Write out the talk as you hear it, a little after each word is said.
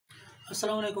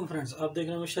अस्सलाम वालेकुम फ्रेंड्स, आप देख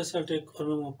रहे हैं मुबशिर सियाल टेक और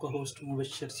मैं आपका होस्ट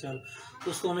मुबशिर सियाल।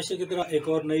 दोस्तों, हमेशा की तरह एक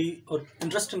और नई और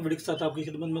इंटरेस्टिंग वीडियो के साथ आपकी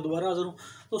खिदमत में दोबारा हाजिर हूँ।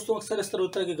 दोस्तों, अक्सर इस तरह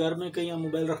होता है कि घर में कहीं हम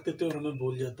मोबाइल रख देते हैं और हमें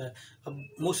भूल जाता है। अब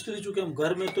मोस्टली चूँकि हम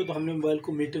घर में थे तो हमने मोबाइल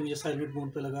को मीटिंग या साइलेंट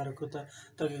मोड पर लगा रखा होता है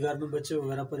ताकि घर में बच्चे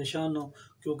वगैरह परेशान ना हो,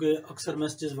 क्योंकि अक्सर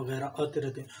मैसेजेस वगैरह आते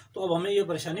रहते हैं। तो अब हमें ये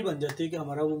परेशानी बन जाती है कि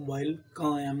हमारा वो मोबाइल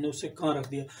कहाँ है, हमने उसे कहाँ रख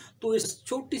दिया। तो इस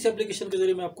छोटी सी एप्लीकेशन के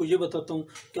जरिए मैं आपको ये बताता हूँ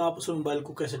कि आप उस मोबाइल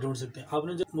को कैसे ढूंढ सकते हैं।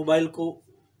 आपने जब मोबाइल को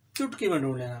चुटकी में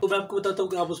ढूंढ लेना, तो मैं आपको बताता हूँ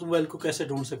कि आप उस मोबाइल को कैसे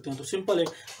ढूंढ सकते हैं। तो सिंपल है,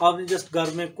 आपने जस्ट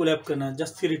घर में कोलैप करना है,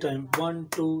 just 3 time 1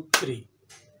 2 3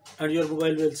 and your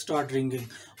mobile will start ringing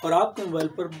और आपके मोबाइल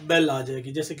पर बेल आ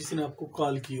जाएगी जैसे किसी ने आपको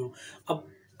कॉल की हो। अब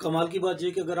कमाल की बात यह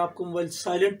है कि अगर आपको मोबाइल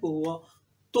साइलेंट पर हुआ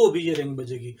तो भी ये रिंग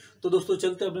बजेगी। तो दोस्तों,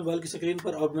 चलते हैं अपने मोबाइल की स्क्रीन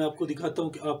पर और मैं आपको दिखाता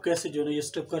हूँ कि आप कैसे जो है ये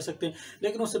स्टेप कर सकते हैं।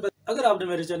 लेकिन उससे पहले अगर आपने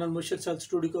मेरे चैनल मुबशिर सियाल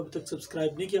स्टूडियो को अभी तक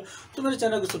सब्सक्राइब नहीं किया तो मेरे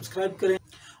चैनल को सब्सक्राइब करें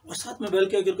और साथ में बेल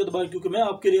के आइकन को दबाएं, क्योंकि मैं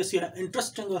आपके लिए ऐसी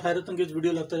इंटरेस्टिंग और हैरत अंगेज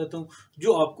वीडियो लाता रहता हूँ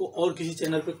जो आपको और किसी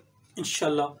चैनल पर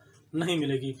इंशाल्लाह नहीं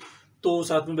मिलेगी। तो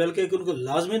साथ में बेल के आइकन को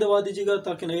लाजमी दबा दीजिएगा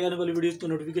ताकि नई आने वाली वीडियोस की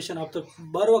नोटिफिकेशन आप तक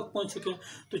बार वक्त पहुंच सके।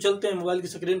 तो चलते हैं मोबाइल की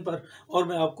स्क्रीन पर और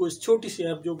मैं आपको इस छोटी सी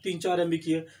ऐप जो 3-4 MB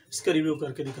की है इसका रिव्यू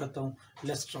करके दिखाता हूँ।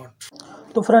 Let's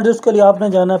start. तो फ्रेंड्स, उसके लिए आपने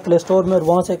जाना है प्ले स्टोर में और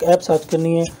वहाँ से एक ऐप सर्च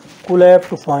करनी है, कूल ऐप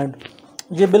टू फाइंड।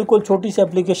 ये बिल्कुल छोटी सी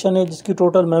एप्लीकेशन है जिसकी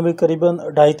टोटल मेमोरी करीबन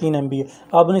 2.5-3 MB है।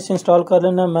 आपने इसे इंस्टॉल कर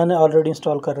लेना है, मैंने ऑलरेडी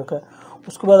इंस्टॉल कर रखा है।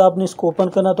 उसके बाद आपने इसको ओपन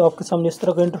करना, तो आपके सामने इस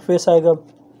तरह का इंटरफेस आएगा।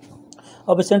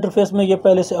 अब इस इंटरफेस में ये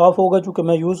पहले से ऑफ होगा, चूँकि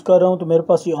मैं यूज़ कर रहा हूँ तो मेरे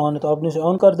पास ये ऑन है, तो आपने इसे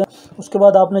ऑन कर दें। उसके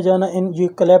बाद आपने जाना इन ये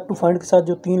कलेक्ट टू फाइंड के साथ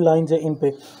जो 3 लाइंस है इन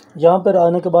पे, यहाँ पर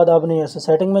आने के बाद आपने ऐसे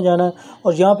सेटिंग में जाना है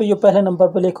और यहाँ पे ये पहले नंबर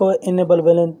पे लिखा हुआ है इनेबल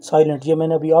वेल साइलेंट, ये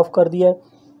मैंने अभी ऑफ़ कर दिया है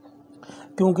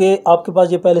क्योंकि आपके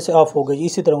पास ये पहले से ऑफ हो गई।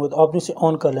 इसी तरह होगा तो आपने इसे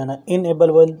ऑन कर लेना है,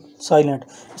 इनेबल वेल साइलेंट।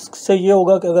 इससे ये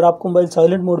होगा कि अगर आपको मोबाइल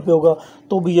साइलेंट मोड पे होगा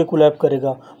तो भी ये कोलैप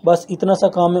करेगा। बस इतना सा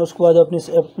काम है, उसके बाद अपनी इस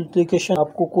एप्लीकेशन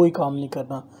आपको कोई काम नहीं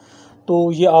करना,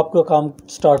 तो ये आपका काम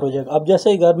स्टार्ट हो जाएगा। अब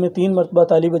जैसे ही घर में 3 मरतबा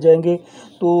ताली बजाएंगे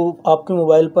तो आपके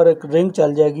मोबाइल पर एक रिंग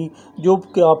चल जाएगी जो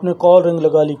कि आपने कॉल रिंग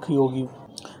लगा लिखी होगी।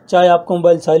 चाहे आपका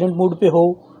मोबाइल साइलेंट मोड पे हो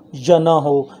या ना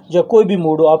हो या कोई भी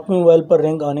मोड हो, आपके मोबाइल पर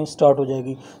रिंग आनी स्टार्ट हो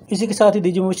जाएगी। इसी के साथ ही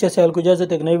दीजिए मुबशिर सियाल को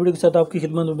इजाज़त। एक नई वीडियो के साथ आपकी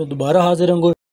खिदमत में दोबारा हाजिर होंगे।